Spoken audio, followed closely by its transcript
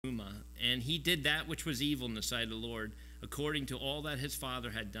And he did that which was evil in the sight of the Lord, according to all that his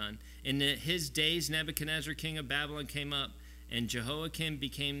father had done. In his days Nebuchadnezzar, king of Babylon, came up, and Jehoiakim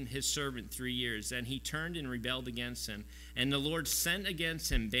became his servant 3 years. Then he turned and rebelled against him. And the Lord sent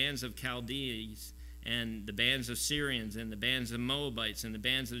against him bands of Chaldees, and the bands of Syrians, and the bands of Moabites, and the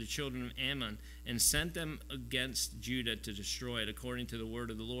bands of the children of Ammon, and sent them against Judah to destroy it, according to the word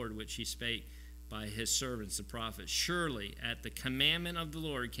of the Lord, which he spake by his servants the prophets. Surely at the commandment of the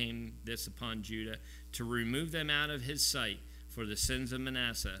Lord came this upon Judah, to remove them out of his sight for the sins of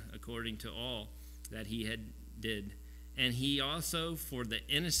Manasseh, according to all that he had did. And he also for the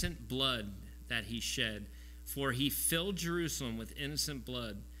innocent blood that he shed, for he filled Jerusalem with innocent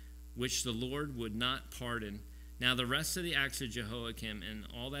blood, which the Lord would not pardon. Now the rest of the acts of Jehoiakim and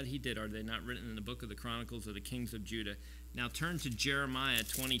all that he did, are they not written in the book of the Chronicles of the kings of Judah? Now turn to Jeremiah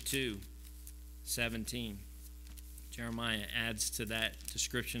 22:17. Jeremiah adds to that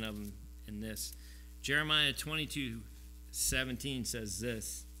description of him in this. Jeremiah 22:17 says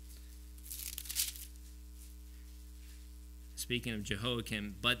this. Speaking of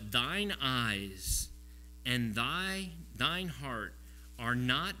Jehoiakim, but thine eyes and thine heart are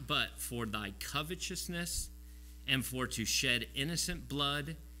not but for thy covetousness, and for to shed innocent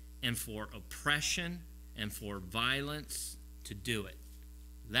blood, and for oppression, and for violence to do it.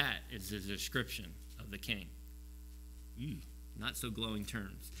 That is the description of the king. Not so glowing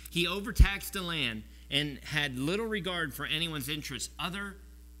terms. He overtaxed the land and had little regard for anyone's interest other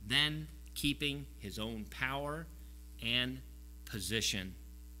than keeping his own power and position.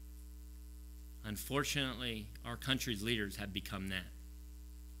 Unfortunately, our country's leaders have become that.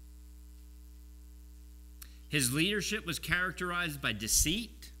 His leadership was characterized by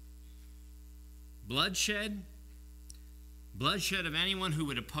deceit, bloodshed of anyone who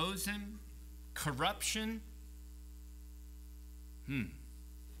would oppose him, corruption.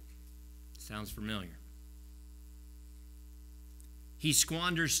 Sounds familiar. He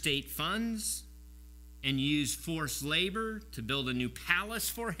squandered state funds and used forced labor to build a new palace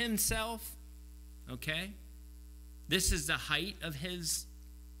for himself. Okay? This is the height of his,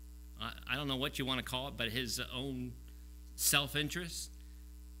 I don't know what you want to call it, but his own self-interest.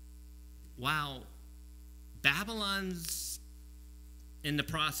 While Babylon's in the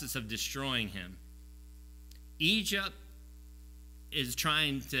process of destroying him, Egypt is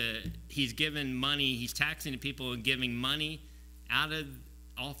he's giving money, he's taxing the people and giving money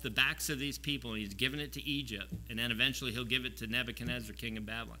off the backs of these people, and he's giving it to Egypt, and then eventually he'll give it to Nebuchadnezzar, king of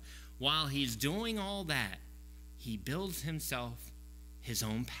Babylon. While he's doing all that, he builds himself his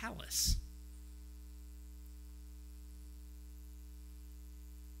own palace.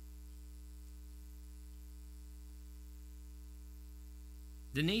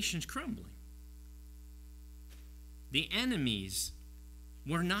 The nation's crumbling. The enemies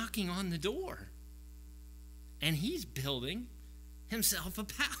were knocking on the door, and he's building himself a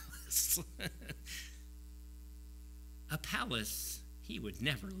palace. A palace he would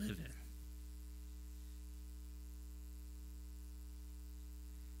never live in.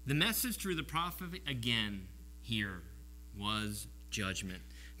 The message through the prophet again here was judgment.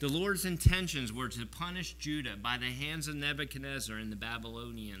 The Lord's intentions were to punish Judah by the hands of Nebuchadnezzar and the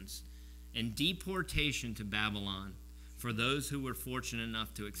Babylonians, and deportation to Babylon for those who were fortunate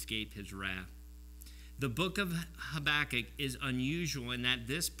enough to escape his wrath. The book of Habakkuk is unusual in that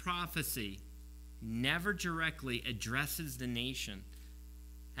this prophecy never directly addresses the nation.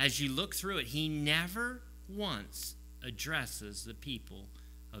 As you look through it, he never once addresses the people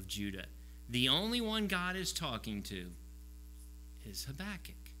of Judah. The only one God is talking to is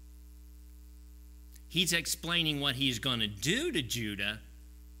Habakkuk. He's explaining what he's going to do to Judah,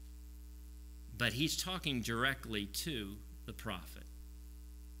 but he's talking directly to the prophet.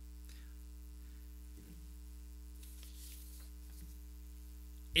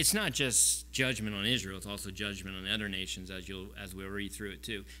 It's not just judgment on Israel, it's also judgment on other nations as we'll read through it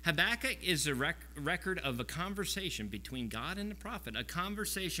too. Habakkuk is a record of a conversation between God and the prophet, a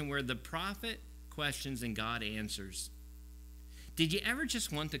conversation where the prophet questions and God answers. Did you ever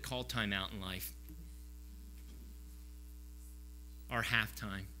just want to call time out in life? Or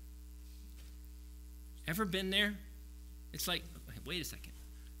halftime? Ever been there? It's like, wait a second.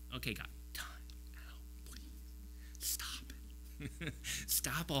 Okay, God, time out, please. Stop it.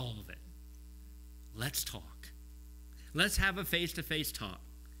 Stop all of it. Let's talk. Let's have a face-to-face talk.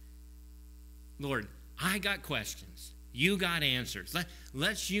 Lord, I got questions. You got answers.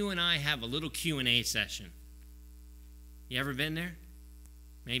 Let's you and I have a little Q&A session. You ever been there?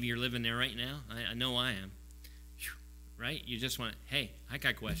 Maybe you're living there right now. I know I am. Right? You just want, hey, I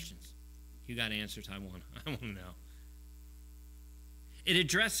got questions. You got answers. I want to know. It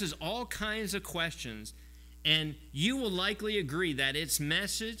addresses all kinds of questions, and you will likely agree that its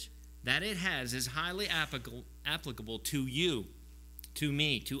message that it has is highly applicable to you, to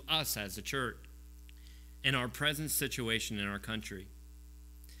me, to us as a church, in our present situation in our country.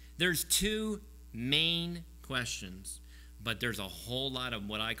 There's two main questions, but there's a whole lot of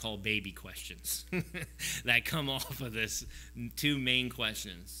what I call baby questions that come off of this two main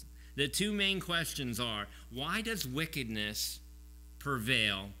questions. The two main questions are, why does wickedness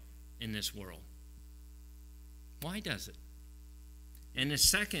prevail in this world? Why does it? And the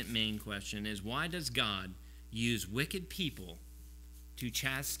second main question is, why does God use wicked people to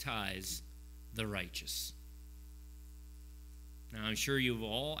chastise the righteous? Now, I'm sure you've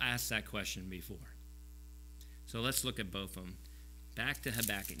all asked that question before. So let's look at both of them. Back to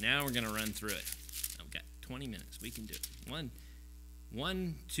Habakkuk. Now we're going to run through it. I've got 20 minutes. We can do it.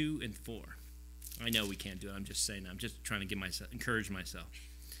 1, 2, and 4. I know we can't do it. I'm just saying. I'm just trying to encourage myself.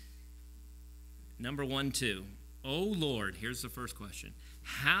 Number 1, 2. O Lord, here's the first question.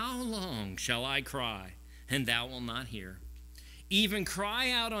 How long shall I cry, and thou wilt not hear? Even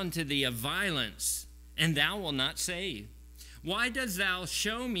cry out unto thee of violence, and thou wilt not save. Why dost thou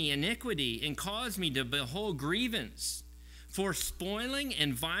show me iniquity, and cause me to behold grievance? For spoiling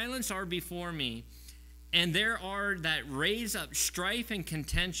and violence are before me, and there are that raise up strife and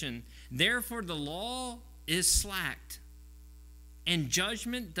contention. Therefore the law is slacked, and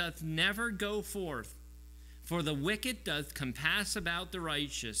judgment doth never go forth. For the wicked doth compass about the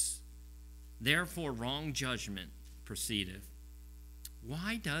righteous, therefore wrong judgment proceedeth.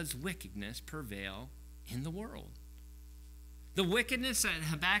 Why does wickedness prevail in the world? The wickedness that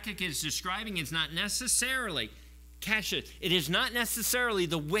Habakkuk is describing is not necessarily, catch it, it is not necessarily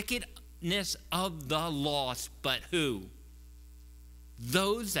the wickedness of the lost, but who?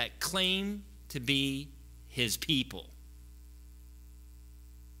 Those that claim to be his people.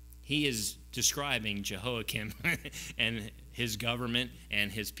 He is describing Jehoiakim and his government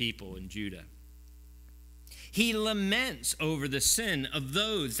and his people in Judah. He laments over the sin of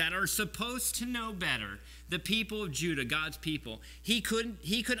those that are supposed to know better, the people of Judah, God's people. He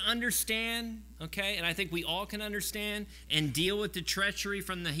could understand, okay, and I think we all can understand and deal with the treachery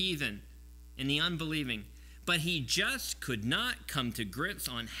from the heathen and the unbelieving. But he just could not come to grips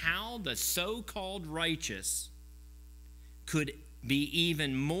on how the so-called righteous could be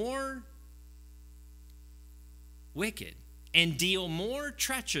even more wicked and deal more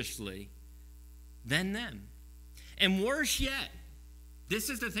treacherously than them. And worse yet, this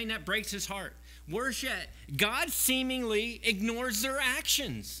is the thing that breaks his heart. Worse yet, God seemingly ignores their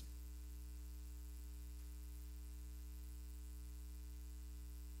actions.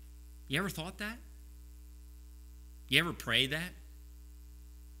 You ever thought that? You ever pray that?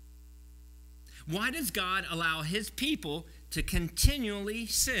 Why does God allow his people to continually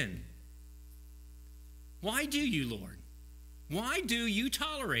sin? Why do you, Lord? Why do you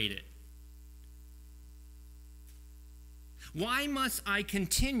tolerate it? Why must I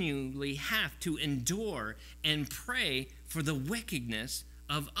continually have to endure and pray for the wickedness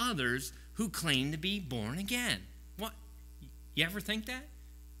of others who claim to be born again? What? You ever think that?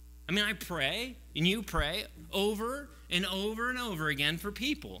 I mean, I pray, and you pray over and over and over again for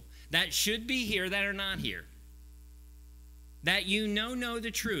people that should be here that are not here. That you know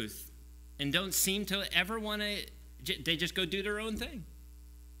the truth and don't seem to ever want to, they just go do their own thing.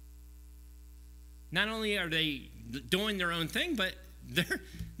 Not only are they doing their own thing, but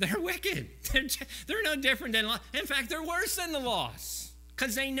they're wicked. They're no different than, in fact, they're worse than the lost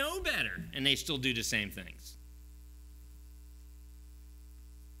because they know better and they still do the same things.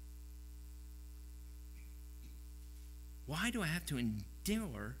 Why do I have to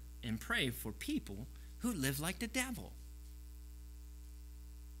endure and pray for people who live like the devil?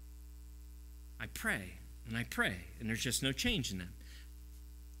 I pray, and there's just no change in them.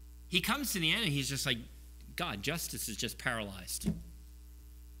 He comes to the end, and he's just like, God, justice is just paralyzed.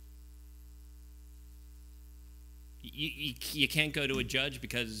 You can't go to a judge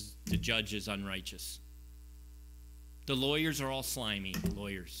because the judge is unrighteous. The lawyers are all slimy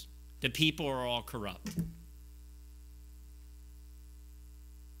lawyers. The people are all corrupt.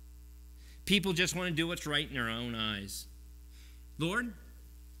 People just want to do what's right in their own eyes. Lord,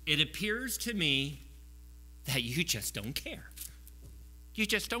 it appears to me that you just don't care. You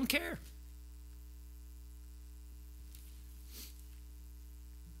just don't care.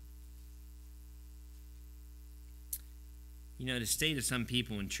 You know, the state of some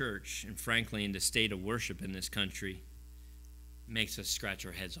people in church, and frankly, in the state of worship in this country, makes us scratch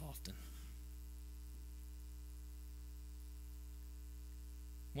our heads often.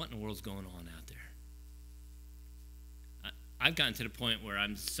 What in the world's going on out there? I've gotten to the point where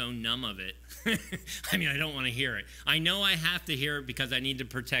I'm so numb of it. I mean, I don't want to hear it. I know I have to hear it because I need to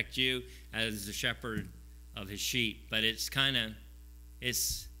protect you as the shepherd of his sheep. But it's kind of,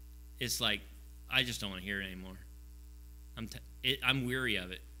 it's like, I just don't want to hear it anymore. I'm weary of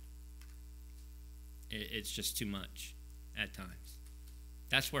it. It's just too much at times.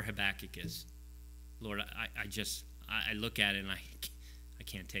 That's where Habakkuk is. Lord, I look at it and I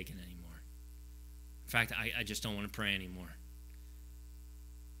can't take it anymore. In fact, I just don't want to pray anymore.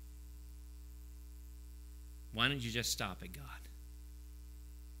 Why don't you just stop it, God?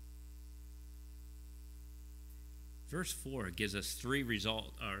 Verse 4 gives us three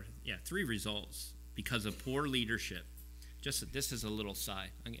results because of poor leadership. This is a little side.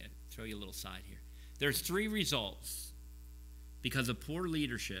 I'm going to throw you a little side here. There's three results because of poor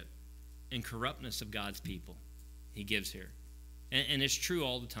leadership and corruptness of God's people he gives here. And it's true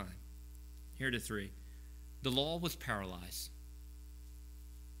all the time. Here are the three. The law was paralyzed.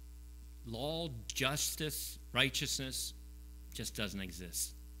 Law, justice, righteousness just doesn't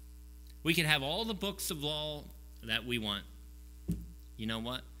exist. We can have all the books of law that we want. You know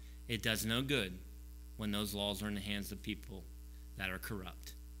what? It does no good when those laws are in the hands of people that are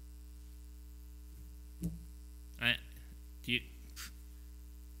corrupt.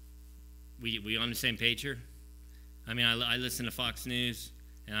 We on the same page here? I mean, I listen to Fox News,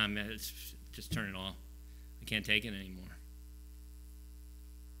 and just turn it off. I can't take it anymore.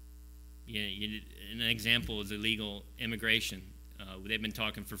 An example is illegal immigration. They've been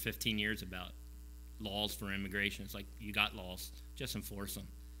talking for 15 years about laws for immigration. It's like, you got laws, just enforce them.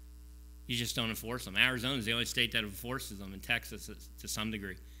 You just don't enforce them. Arizona is the only state that enforces them, and Texas to some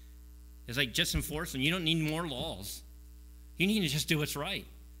degree. It's like, just enforce them. You don't need more laws. You need to just do what's right.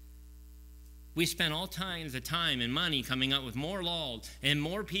 We spend all kinds of time and money coming up with more laws and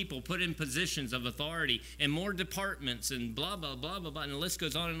more people put in positions of authority and more departments and blah, blah, blah, blah, blah, and the list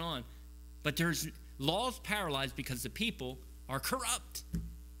goes on and on. But there's laws paralyzed because the people are corrupt.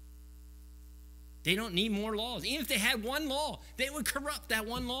 They don't need more laws. Even if they had one law, they would corrupt that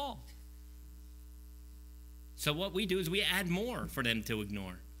one law. So what we do is we add more for them to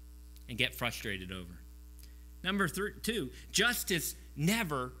ignore and get frustrated over. Number 2, justice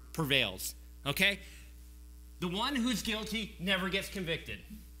never prevails. Okay? The one who's guilty never gets convicted.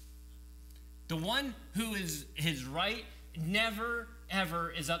 The one who is right never,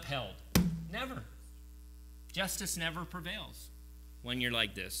 ever is upheld. Never. Justice never prevails when you're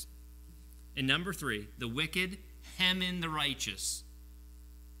like this. And number 3, the wicked hem in the righteous.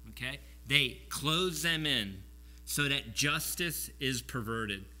 Okay? They close them in so that justice is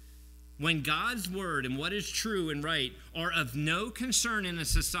perverted. When God's word and what is true and right are of no concern in a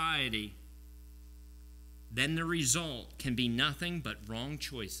society, then the result can be nothing but wrong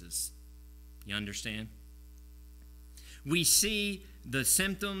choices. You understand? We see the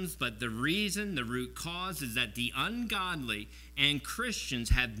symptoms, but the reason, the root cause, is that the ungodly and Christians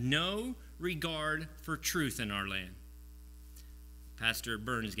have no regard for truth in our land. Pastor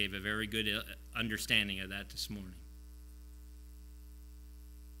Burns gave a very good understanding of that this morning.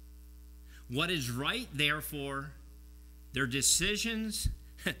 What is right, therefore, their decisions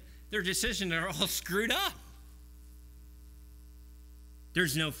are all screwed up.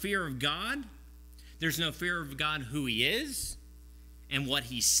 There's no fear of God. There's no fear of God who he is and what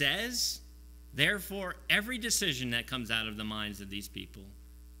he says. Therefore, every decision that comes out of the minds of these people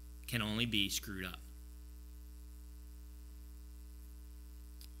can only be screwed up.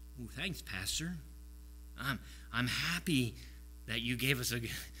 Ooh, thanks, Pastor. I'm happy that you gave us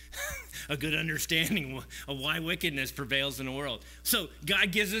a good understanding of why wickedness prevails in the world. So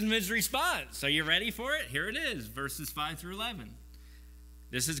God gives him his response. Are you ready for it? Here it is, verses 5 through 11.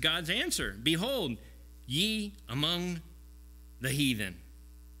 This is God's answer. Behold, ye among the heathen,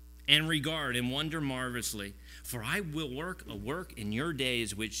 and regard and wonder marvelously, for I will work a work in your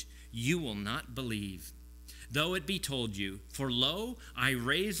days which you will not believe. Though it be told you, for lo, I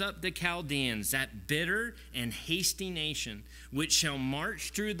raise up the Chaldeans, that bitter and hasty nation, which shall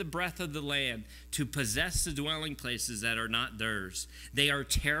march through the breadth of the land to possess the dwelling places that are not theirs. They are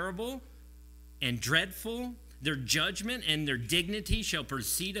terrible and dreadful. Their judgment and their dignity shall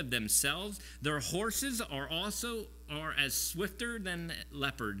proceed of themselves. Their horses are as swifter than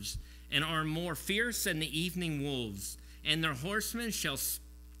leopards, and are more fierce than the evening wolves. And their horsemen shall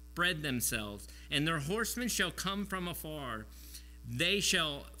spread themselves, and their horsemen shall come from afar. They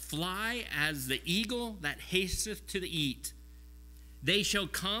shall fly as the eagle that hasteth to eat. They shall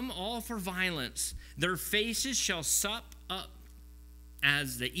come all for violence. Their faces shall sup up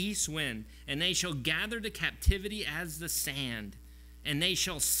as the east wind, and they shall gather to captivity as the sand. and they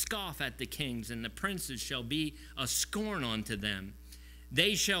shall scoff at the kings, and the princes shall be a scorn unto them.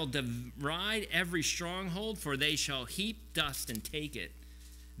 They shall deride every stronghold, for they shall heap dust and take it.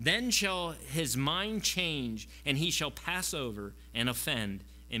 Then shall his mind change, and he shall pass over and offend,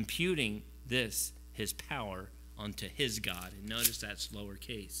 imputing this his power unto his God. And notice that's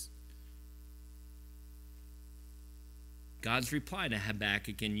lowercase. God's reply to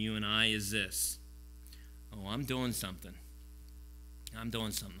Habakkuk and you and I is this. Oh, I'm doing something. I'm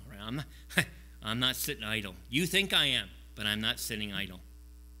doing something, right? I'm not sitting idle. You think I am, but I'm not sitting idle.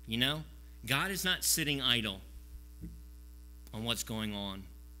 You know, God is not sitting idle on what's going on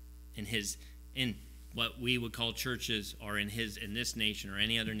in what we would call churches or in this nation or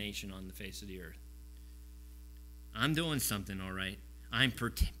any other nation on the face of the earth. I'm doing something, all right. I'm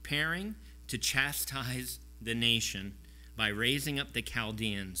preparing to chastise the nation by raising up the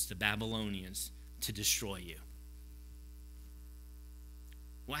Chaldeans, the Babylonians, to destroy you.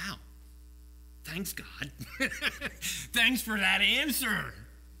 Wow. Thanks, God. Thanks for that answer.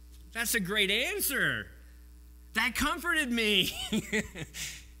 That's a great answer. That comforted me.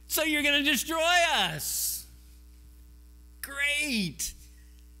 So you're going to destroy us. Great.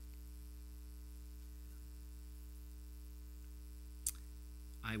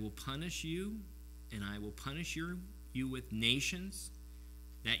 I will punish you, and I will punish you with nations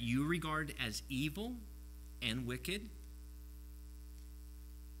that you regard as evil and wicked.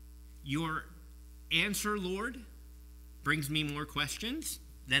 Your answer, Lord, brings me more questions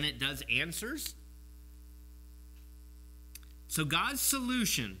than it does answers. So God's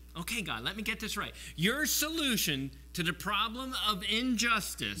solution, okay, God, let me get this right. Your solution to the problem of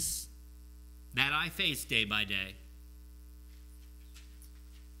injustice that I face day by day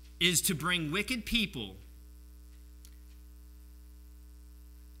is to bring wicked people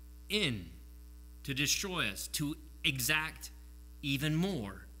in to destroy us, to exact even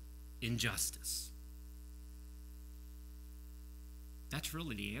more injustice. That's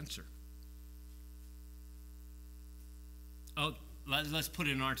really the answer. Oh, let's put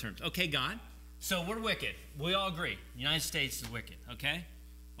it in our terms. Okay, God, so we're wicked. We all agree. The United States is wicked, okay?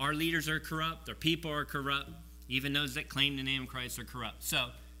 Our leaders are corrupt. Our people are corrupt. Even those that claim the name of Christ are corrupt. So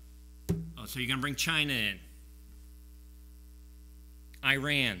you're going to bring China in.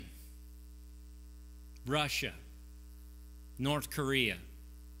 Iran. Russia. North Korea.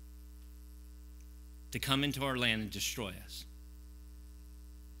 To come into our land and destroy us.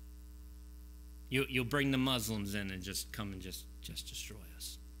 You'll bring the Muslims in and just come and just destroy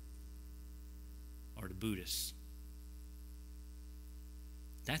us. Or the Buddhists.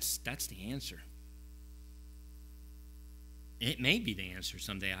 That's the answer. It may be the answer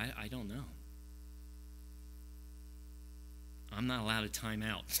someday. I don't know. I'm not allowed to time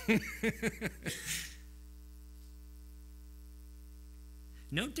out.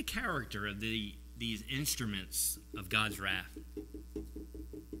 Note the character of these instruments of God's wrath.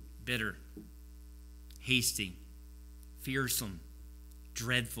 Bitter, hasty, fearsome,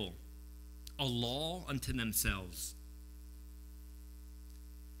 dreadful, a law unto themselves.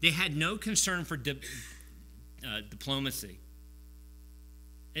 They had no concern for diplomacy.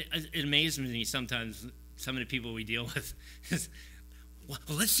 It amazes me sometimes, some of the people we deal with, is, well,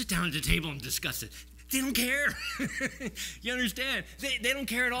 let's sit down at the table and discuss it. They don't care. You understand? They don't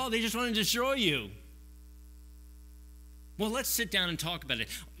care at all. They just want to destroy you. Well, let's sit down and talk about it.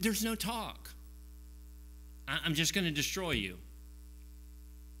 There's no talk. I'm just going to destroy you.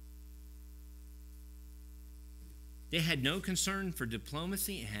 They had no concern for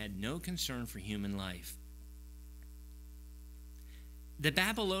diplomacy and had no concern for human life. The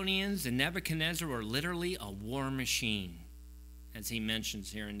Babylonians and Nebuchadnezzar were literally a war machine, as he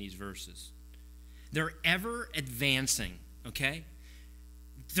mentions here in these verses. They're ever advancing, okay?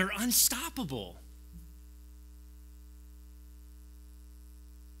 They're unstoppable.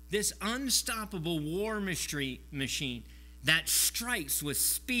 This unstoppable war machine that strikes with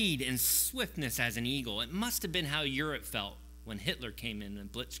speed and swiftness as an eagle. It must have been how Europe felt when Hitler came in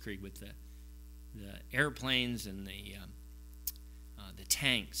and blitzkrieg with the airplanes and the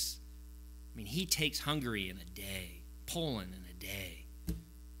tanks. I mean, he takes Hungary in a day, Poland in a day,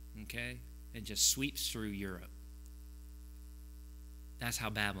 okay? And just sweeps through Europe. That's how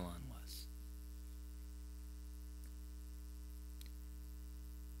Babylon was.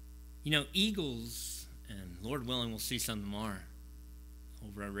 You know, eagles, and Lord willing, we'll see some tomorrow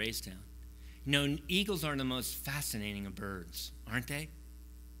over at Raystown. You know, eagles are the most fascinating of birds, aren't they?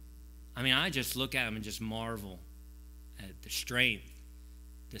 I mean, I just look at them and just marvel at the strength,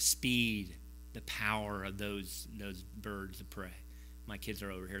 the speed, the power of those birds of prey. My kids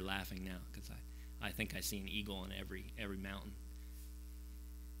are over here laughing now because I think I see an eagle on every mountain.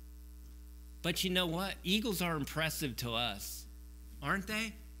 But you know what? Eagles are impressive to us, aren't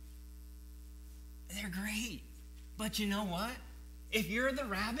they? They're great. But you know what? If you're the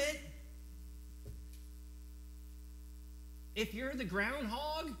rabbit, if you're the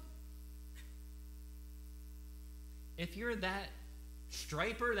groundhog, if you're that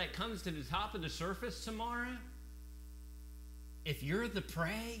striper that comes to the top of the surface tomorrow, if you're the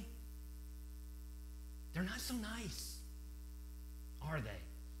prey, they're not so nice, are they?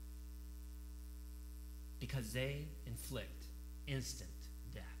 Because they inflict instant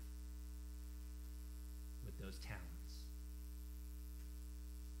death with those talons.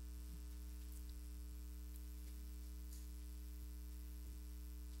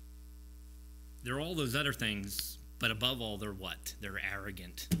 They're all those other things, but above all, they're what? They're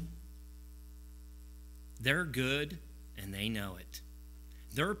arrogant. They're good, and they know it.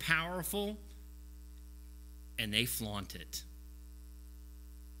 They're powerful, and they flaunt it.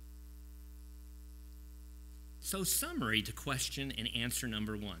 So, summary to question and answer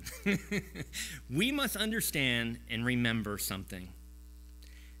number 1. We must understand and remember something.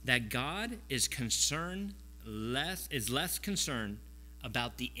 That God is less concerned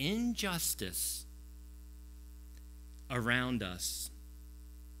about the injustice around us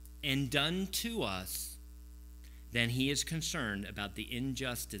and done to us than he is concerned about the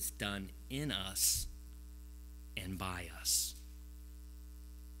injustice done in us and by us.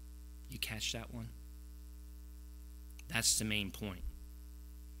 You catch that one? That's the main point.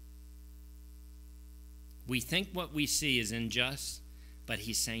 We think what we see is unjust, but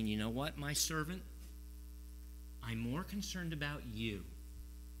he's saying, you know what, my servant? I'm more concerned about you.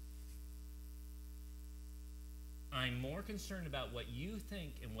 I'm more concerned about what you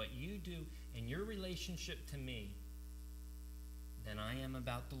think and what you do in your relationship to me than I am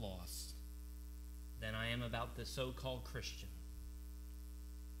about the lost, than I am about the so-called Christian.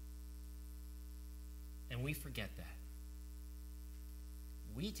 And we forget that.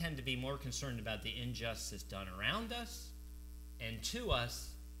 We tend to be more concerned about the injustice done around us and to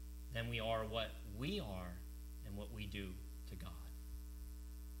us than we are what we are and what we do to God.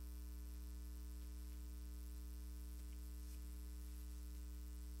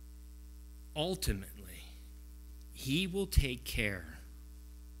 Ultimately, he will take care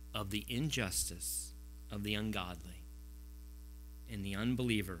of the injustice of the ungodly and the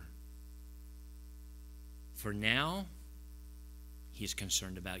unbeliever. For now, he's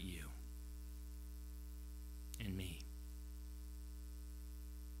concerned about you and me.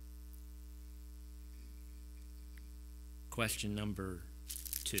 Question number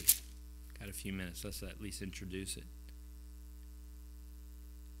 2. Got a few minutes. Let's at least introduce it.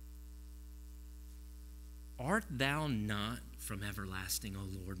 Art thou not from everlasting, O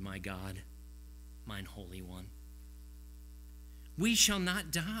Lord my God, mine Holy One? We shall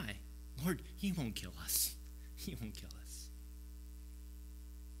not die. Lord, he won't kill us. He won't kill us.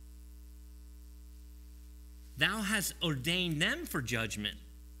 Thou hast ordained them for judgment.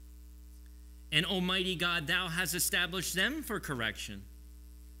 And Almighty God, thou hast established them for correction.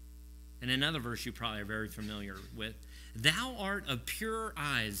 And another verse you probably are very familiar with. Thou art of purer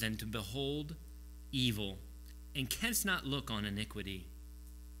eyes than to behold evil, and canst not look on iniquity.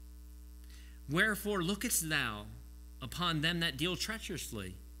 Wherefore lookest thou upon them that deal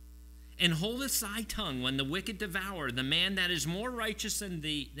treacherously, and holdest thy tongue when the wicked devour the man that is more righteous than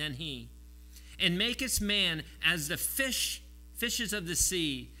he, and makest man as the fishes of the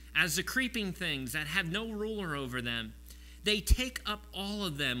sea, as the creeping things that have no ruler over them. They take up all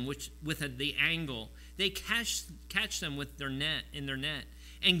of them with the angle. They catch them with their net,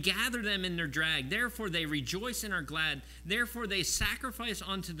 and gather them in their drag. Therefore they rejoice and are glad. Therefore they sacrifice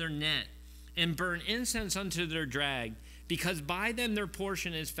unto their net, and burn incense unto their drag, because by them their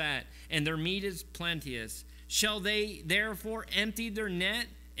portion is fat, and their meat is plenteous. Shall they therefore empty their net,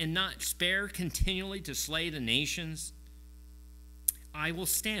 and not spare continually to slay the nations? I will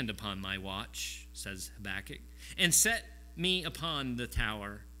stand upon my watch, says Habakkuk, and set me upon the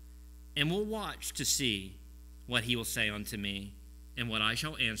tower, and will watch to see what he will say unto me, and what I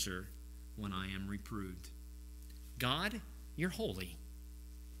shall answer when I am reproved. God, you're holy.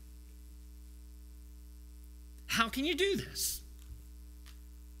 How can you do this?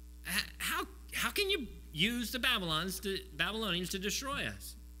 How can you use the Babylonians to destroy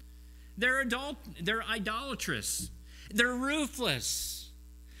us? They're idolatrous. They're ruthless.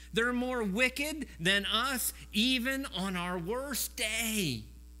 They're more wicked than us, even on our worst day.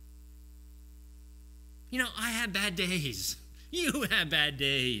 You know, I have bad days. You have bad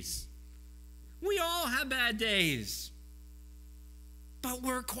days. We all have bad days. But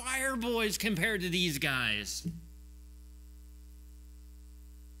we're choir boys compared to these guys.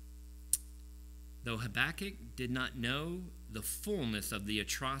 Though Habakkuk did not know the fullness of the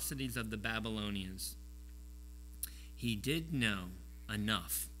atrocities of the Babylonians, he did know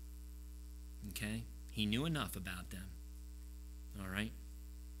enough. Okay? He knew enough about them. All right?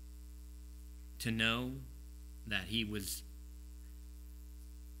 To know that he was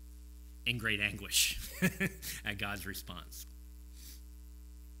in great anguish at God's response.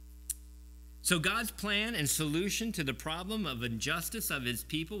 So God's plan and solution to the problem of injustice of his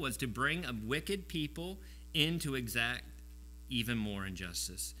people was to bring a wicked people in to exact even more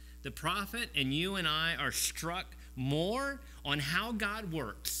injustice. The prophet and you and I are struck more on how God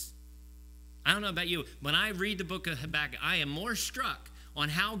works. I don't know about you. When I read the book of Habakkuk, I am more struck on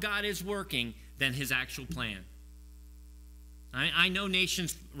how God is working than his actual plan. I know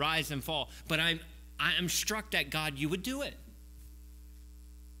nations rise and fall, but I am struck that, God, you would do it.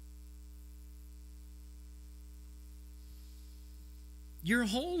 You're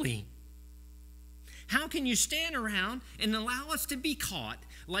holy. How can you stand around and allow us to be caught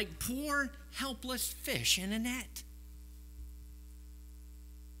like poor, helpless fish in a net?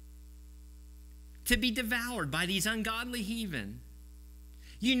 To be devoured by these ungodly heathen.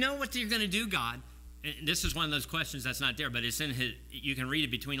 You know what you're going to do, God. And this is one of those questions that's not there, but it's in his, you can read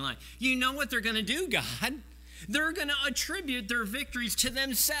it between lines. You know what they're going to do, God. They're going to attribute their victories to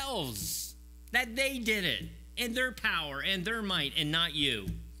themselves. That they did it. And their power and their might and not you.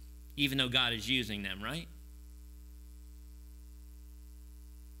 Even though God is using them, right?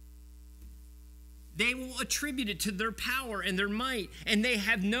 They will attribute it to their power and their might, and they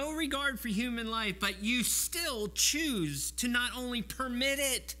have no regard for human life, but you still choose to not only permit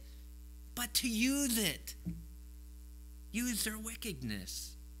it, but to use it. Use their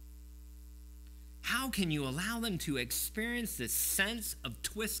wickedness. How can you allow them to experience this sense of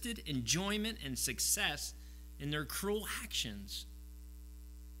twisted enjoyment and success in their cruel actions?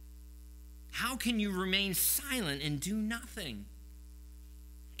 How can you remain silent and do nothing?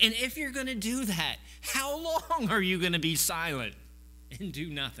 And if you're going to do that, how long are you going to be silent and do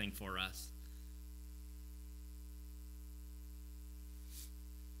nothing for us?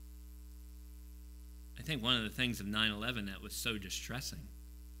 I think one of the things of 9/11 that was so distressing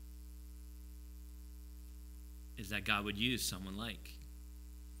is that God would use someone like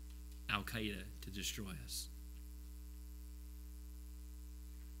Al-Qaeda to destroy us.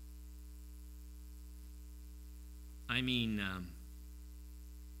 I mean,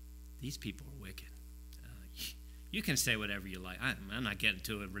 these people are wicked. You can say whatever you like. I'm not getting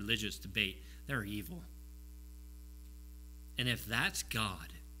to a religious debate. They're evil. And if that's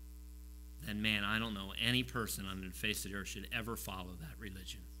God, then man, I don't know any person on the face of the earth should ever follow that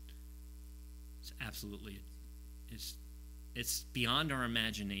religion. It's absolutely, it's beyond our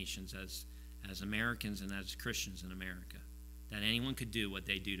imaginations as Americans and as Christians in America that anyone could do what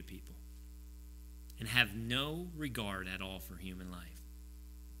they do to people and have no regard at all for human life.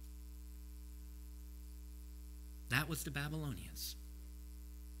 That was the Babylonians.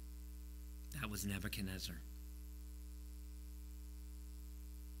 That was Nebuchadnezzar.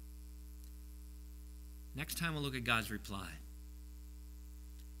 Next time we'll look at God's reply.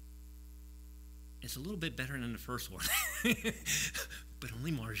 It's a little bit better than the first one, but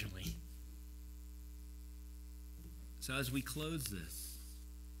only marginally. So as we close this,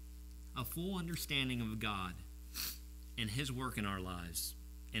 a full understanding of God and his work in our lives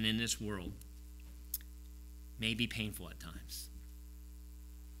and in this world may be painful at times.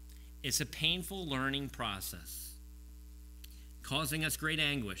 It's a painful learning process, causing us great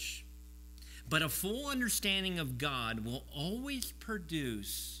anguish. But a full understanding of God will always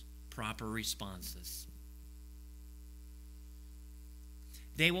produce proper responses.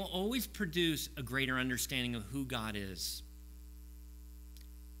 They will always produce a greater understanding of who God is,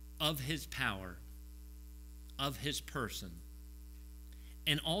 of his power, of his person,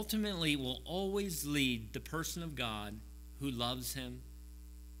 and ultimately will always lead the person of God who loves him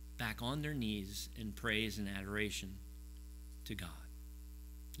back on their knees in praise and adoration to God.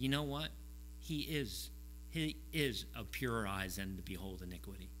 You know what? He is of purer eyes than to behold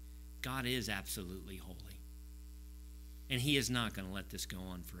iniquity. God is absolutely holy. And he is not going to let this go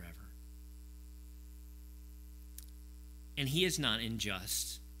on forever. And he is not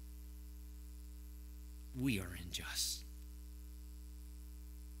unjust. We are unjust.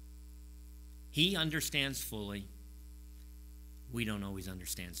 He understands fully. We don't always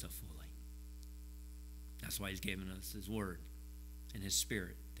understand so fully. That's why he's given us his word and his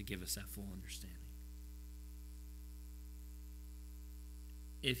spirit to give us that full understanding.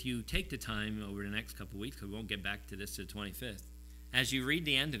 If you take the time over the next couple of weeks, because we won't get back to this to the 25th, as you read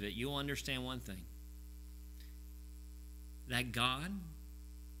the end of it, you'll understand one thing. That God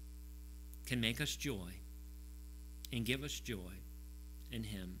can make us joy and give us joy in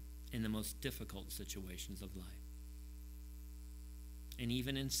him in the most difficult situations of life. And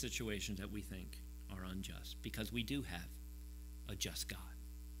even in situations that we think are unjust, because we do have a just God.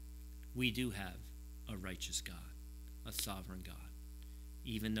 We do have a righteous God, a sovereign God,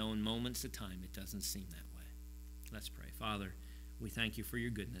 even though in moments of time it doesn't seem that way. Let's pray. Father, we thank you for your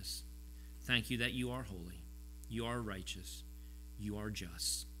goodness. Thank you that you are holy, you are righteous, you are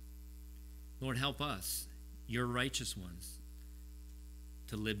just. Lord, help us, your righteous ones,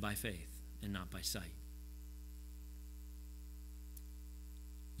 to live by faith and not by sight.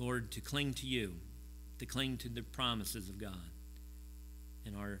 Lord, to cling to you, to cling to the promises of God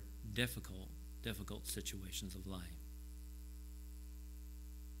in our difficult situations of life.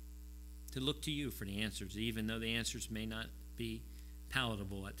 To look to you for the answers, even though the answers may not be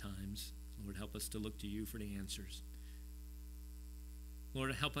palatable at times. Lord, help us to look to you for the answers.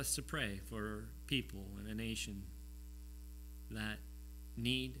 Lord, help us to pray for people in a nation that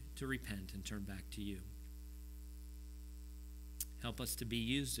need to repent and turn back to you. Help us to be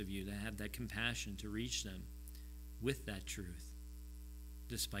used of you, to have that compassion to reach them with that truth,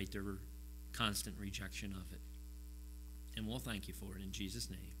 despite their constant rejection of it. And we'll thank you for it in Jesus'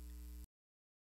 name.